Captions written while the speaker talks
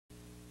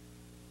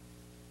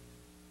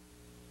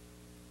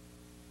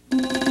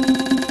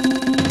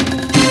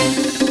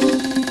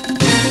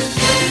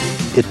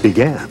It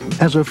began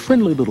as a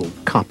friendly little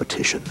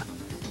competition.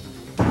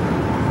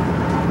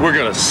 We're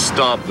gonna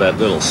stomp that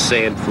little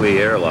sand flea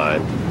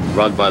airline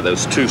run by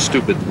those two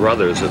stupid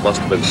brothers that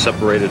must have been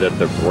separated at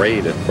their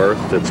brain at birth,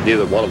 since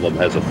neither one of them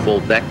has a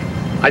full deck.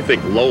 I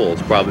think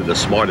Lowell's probably the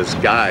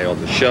smartest guy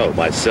on the show,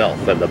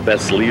 myself, and the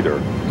best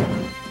leader.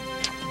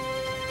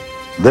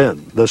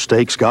 Then the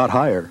stakes got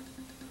higher.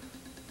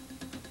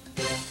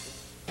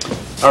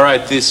 All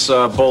right, this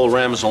bowl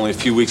ram is only a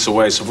few weeks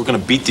away, so if we're going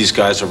to beat these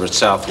guys over at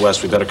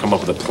Southwest, we better come up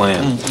with a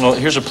plan. Well,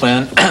 here's a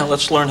plan.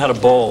 Let's learn how to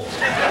bowl.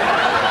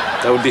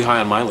 That would be high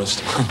on my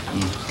list.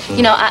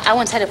 You know, I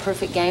once had a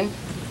perfect game.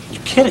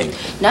 You're kidding.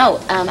 No,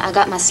 I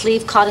got my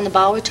sleeve caught in the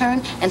ball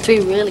return, and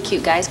 3 really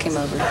cute guys came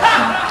over.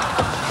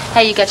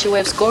 Hey, you got your way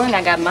of scoring,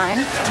 I got mine.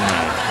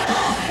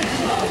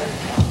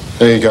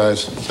 Hey,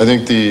 guys, I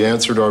think the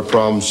answer to our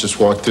problems just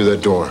walked through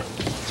that door.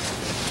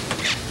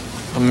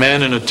 A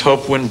man in a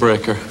taupe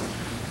windbreaker.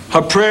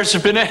 Our prayers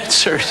have been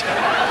answered.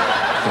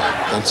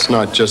 That's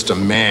not just a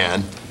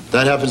man.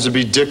 That happens to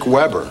be Dick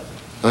Weber.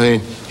 I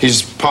mean,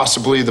 he's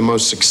possibly the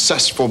most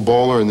successful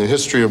bowler in the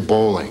history of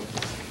bowling.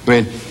 I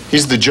mean,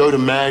 he's the Joe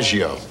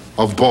DiMaggio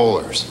of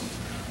bowlers.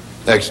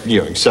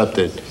 Except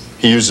that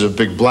he uses a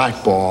big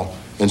black ball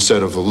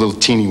instead of a little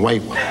teeny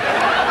white one.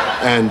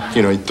 And,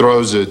 he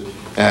throws it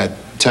at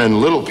 10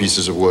 little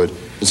pieces of wood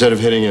instead of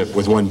hitting it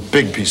with 1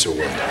 big piece of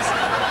wood.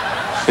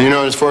 And,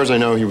 as far as I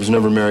know, he was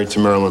never married to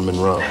Marilyn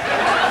Monroe.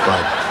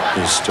 But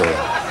he's still a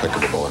heck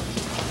of a bowler.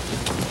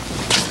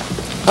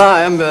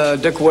 Hi, I'm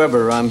Dick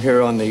Weber. I'm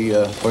here on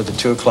for the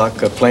 2 o'clock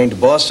plane to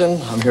Boston.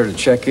 I'm here to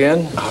check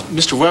in.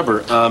 Mr.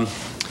 Weber,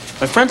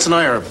 my friends and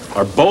I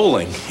are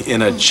bowling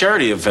in a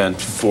charity event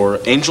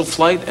for Angel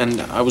Flight, and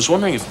I was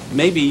wondering if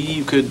maybe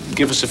you could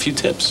give us a few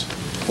tips.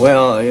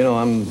 Well,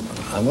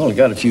 I've only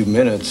got a few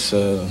minutes.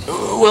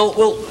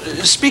 Well,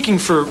 speaking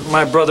for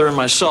my brother and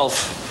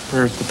myself,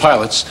 or the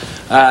pilots,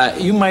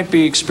 you might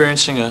be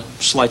experiencing a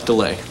slight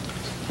delay.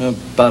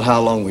 About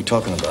how long are we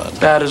talking about?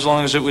 About as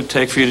long as it would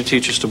take for you to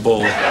teach us to bowl.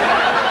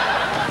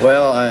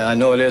 Well, I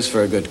know it is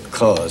for a good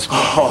cause.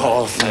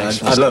 Oh,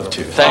 thanks. I'd love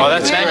to.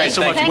 Thank you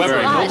so much, Weber.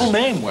 Weber. Noble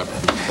name, Weber.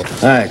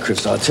 All right,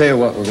 Chris, I'll tell you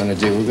what we're going to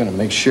do. We're going to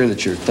make sure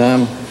that your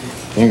thumb,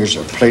 fingers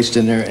are placed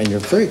in there, and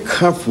you're very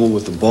comfortable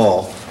with the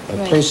ball by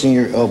placing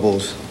your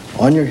elbows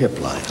on your hip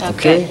line,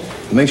 okay?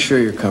 Make sure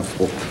you're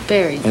comfortable.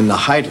 Very. And the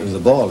height of the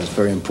ball is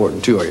very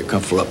important, too. Are you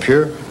comfortable up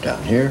here,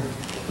 down here,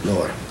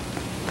 lower?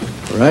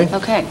 All right?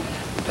 Okay.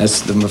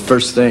 That's the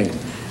first thing.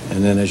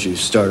 And then as you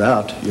start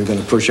out, you're going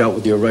to push out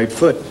with your right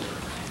foot.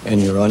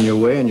 And you're on your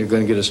way, and you're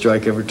going to get a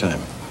strike every time.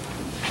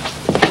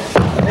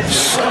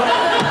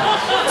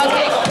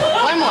 Okay,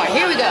 one more.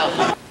 Here we go.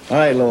 All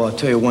right, Lo, I'll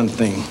tell you one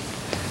thing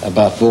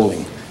about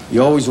bowling.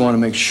 You always want to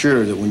make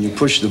sure that when you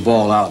push the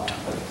ball out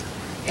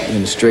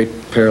in a straight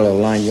parallel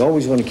line, you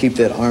always want to keep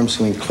that arm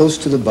swing close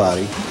to the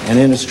body and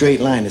in a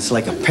straight line. It's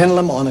like a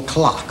pendulum on a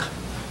clock.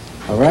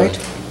 All right?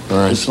 All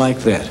right. Just like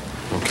that.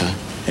 Okay.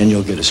 And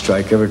you'll get a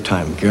strike every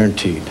time,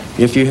 guaranteed.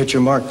 If you hit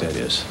your mark, that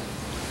is.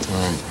 All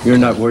right. You're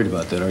not worried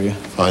about that, are you?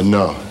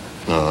 No.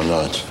 No, I'm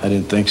not. I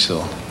didn't think so.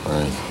 All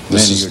right.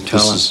 This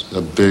is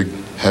a big,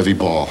 heavy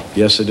ball.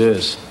 Yes, it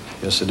is.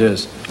 Yes, it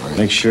is. Right.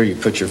 Make sure you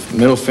put your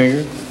middle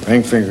finger,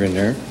 ring finger in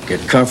there.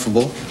 Get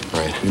comfortable.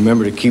 Right.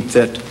 Remember to keep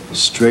that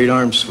straight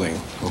arm swing.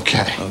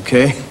 Okay.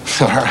 Okay?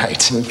 All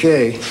right.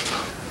 Okay.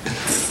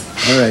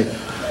 All right.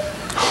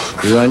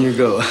 You're on your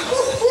go.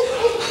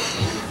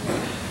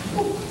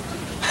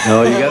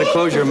 No, you got to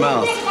close your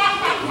mouth.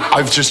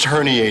 I've just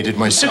herniated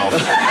myself.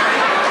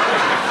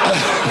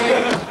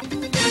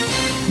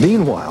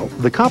 Meanwhile,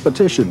 the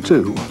competition,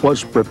 too,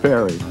 was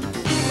preparing.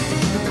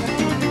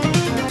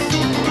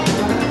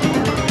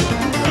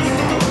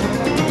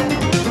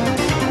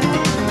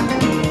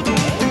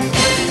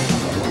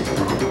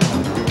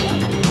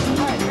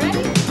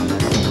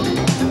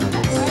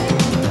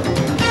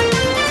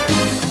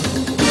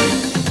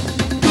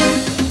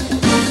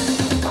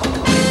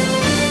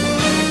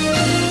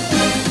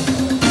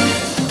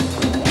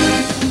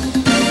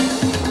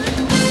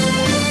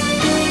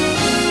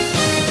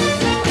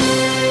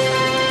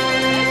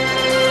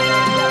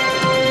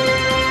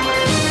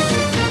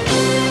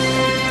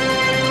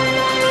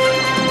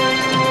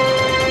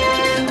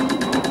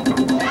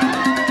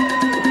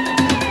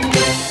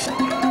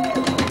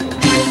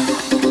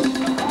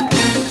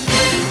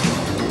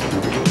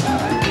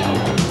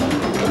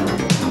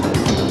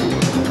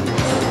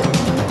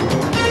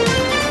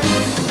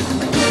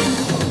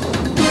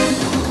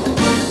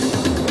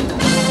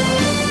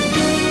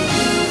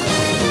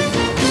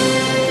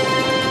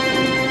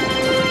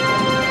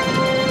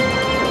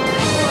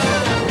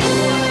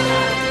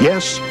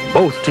 Yes,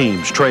 both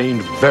teams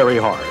trained very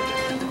hard,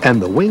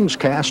 and the Wings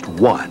cast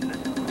won.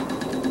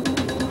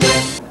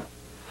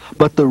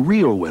 But the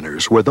real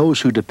winners were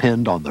those who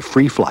depend on the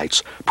free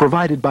flights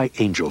provided by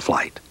Angel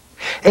Flight.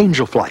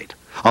 Angel Flight,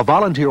 a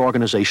volunteer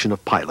organization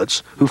of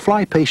pilots who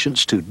fly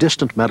patients to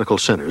distant medical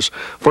centers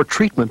for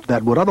treatment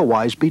that would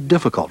otherwise be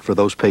difficult for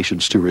those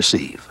patients to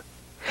receive.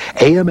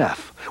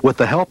 AMF, with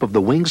the help of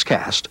the Wings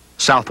cast,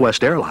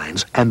 Southwest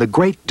Airlines, and the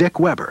great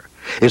Dick Weber,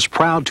 is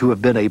proud to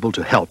have been able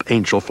to help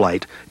Angel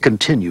Flight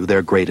continue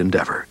their great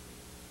endeavor.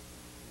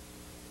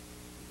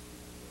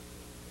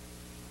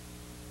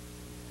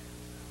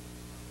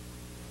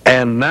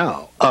 And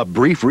now, a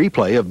brief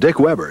replay of Dick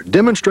Weber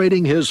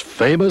demonstrating his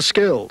famous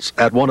skills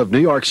at one of New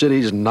York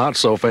City's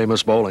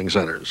not-so-famous bowling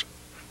centers.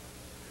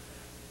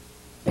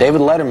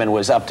 David Letterman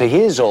was up to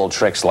his old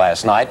tricks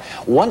last night.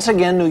 Once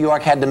again, New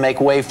York had to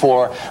make way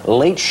for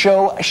late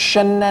show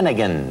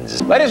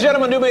shenanigans. Ladies and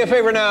gentlemen, do me a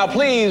favor now.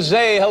 Please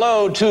say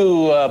hello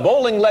to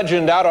bowling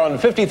legend out on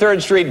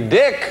 53rd Street,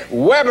 Dick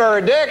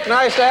Weber. Dick,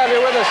 nice to have you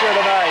with us here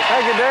tonight.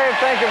 Thank you, Dave.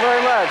 Thank you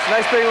very much.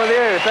 Nice being with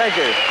you. Thank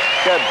you.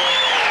 Good.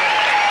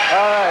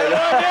 All right.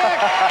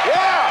 Dick.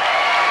 Yeah.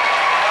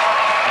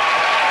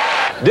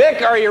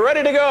 Dick, are you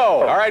ready to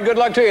go? All right, good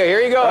luck to you.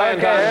 Here you go. Okay,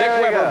 and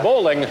Dick Weber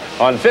bowling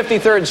on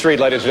 53rd Street,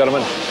 ladies and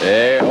gentlemen.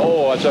 Hey,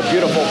 oh, it's a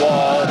beautiful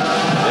ball.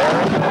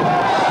 There it goes.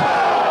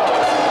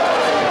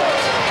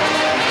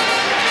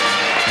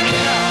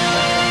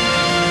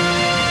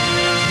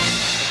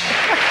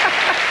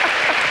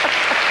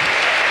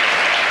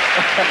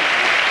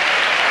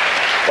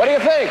 What do you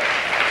think?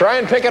 Try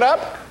and pick it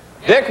up?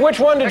 Dick, which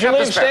one did you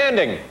leave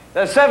standing?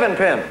 The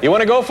 7-pin. You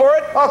want to go for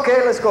it?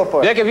 Okay, let's go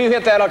for it. Dick, if you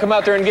hit that, I'll come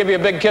out there and give you a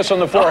big kiss on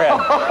the forehead.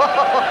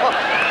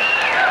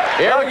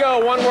 Here we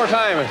go, one more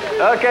time.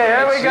 Okay,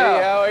 here we go.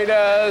 See how he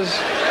does.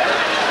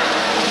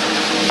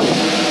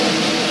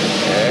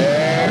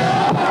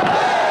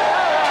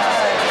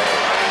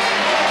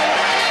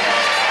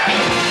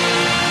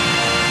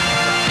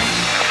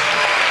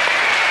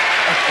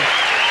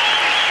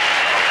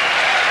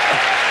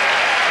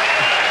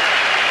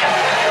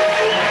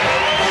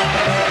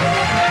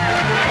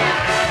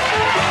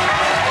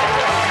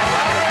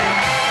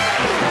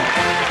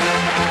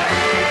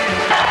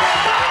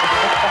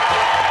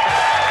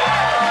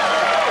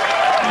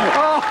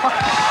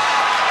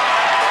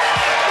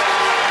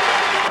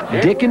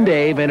 Dick and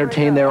Dave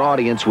entertain their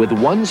audience with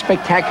one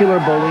spectacular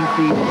bowling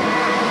feat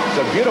It's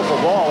a beautiful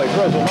ball. He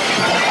throws it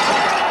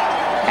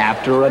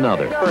after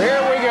another.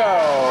 Here we go.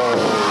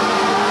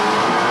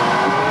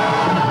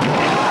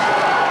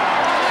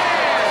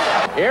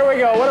 Here we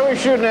go. What are we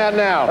shooting at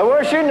now?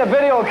 We're shooting a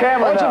video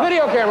camera Oh, it's a now.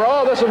 video camera.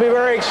 Oh, this will be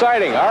very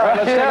exciting. All right,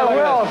 let's take a look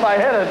at if I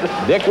hit it.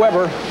 this. Dick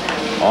Weber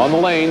on the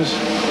lanes.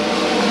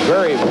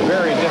 Very,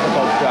 very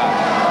difficult shot.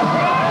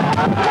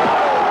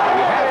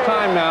 We have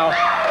time now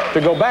to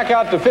go back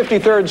out to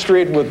 53rd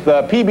Street with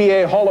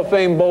PBA Hall of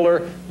Fame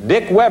bowler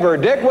Dick Weber.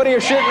 Dick, what are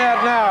you shooting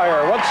at now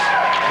here?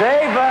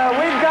 Dave,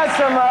 we've got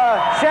some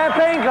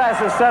champagne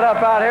glasses set up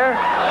out here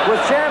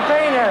with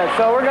champagne in it,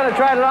 so we're going to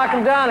try to knock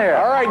them down here.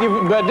 All right,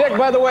 Dick,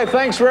 by the way,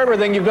 thanks for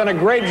everything. You've done a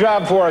great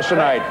job for us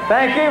tonight.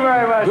 Thank you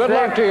very much, Good Dick.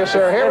 luck to you,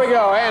 sir. Here we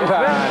go, and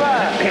time.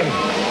 It's been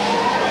fun.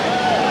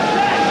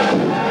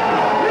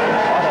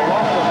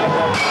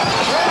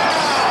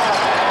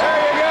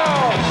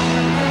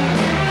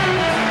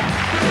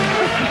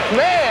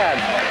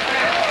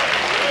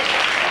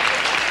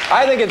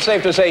 I think it's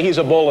safe to say he's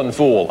a bowling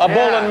fool, a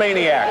bowling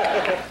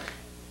maniac.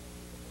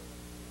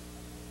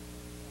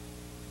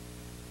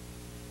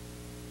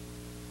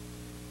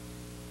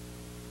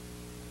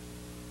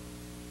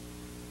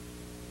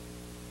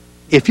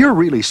 If you're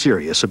really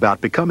serious about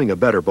becoming a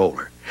better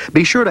bowler,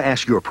 be sure to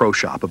ask your pro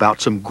shop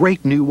about some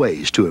great new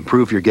ways to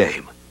improve your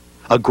game.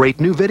 A great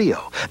new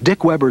video,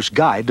 Dick Weber's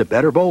Guide to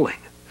Better Bowling,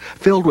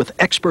 filled with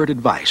expert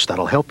advice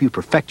that'll help you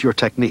perfect your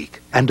technique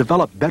and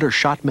develop better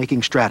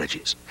shot-making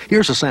strategies.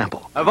 Here's a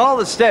sample. Of all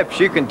the steps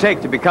you can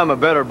take to become a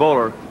better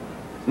bowler,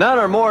 none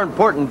are more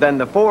important than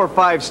the 4 or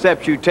 5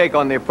 steps you take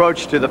on the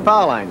approach to the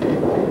foul line.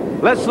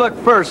 Let's look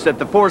first at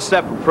the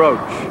 4-step approach.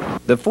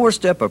 The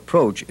 4-step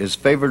approach is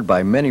favored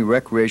by many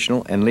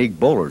recreational and league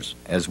bowlers,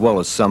 as well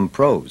as some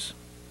pros.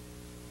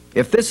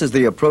 If this is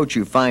the approach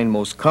you find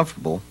most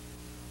comfortable,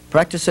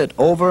 practice it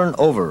over and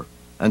over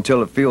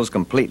until it feels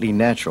completely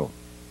natural.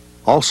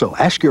 Also,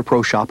 ask your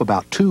pro shop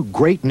about 2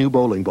 great new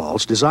bowling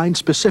balls designed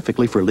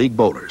specifically for league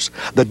bowlers,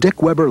 the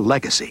Dick Weber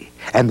Legacy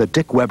and the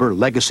Dick Weber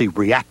Legacy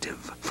Reactive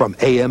from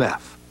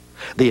AMF.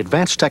 The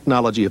advanced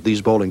technology of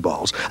these bowling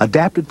balls,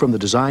 adapted from the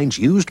designs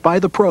used by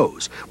the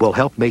pros, will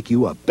help make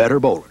you a better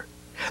bowler.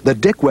 The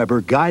Dick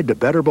Weber Guide to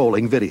Better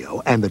Bowling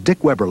video and the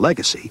Dick Weber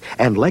Legacy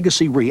and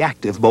Legacy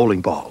Reactive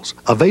bowling balls,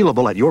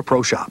 available at your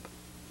pro shop.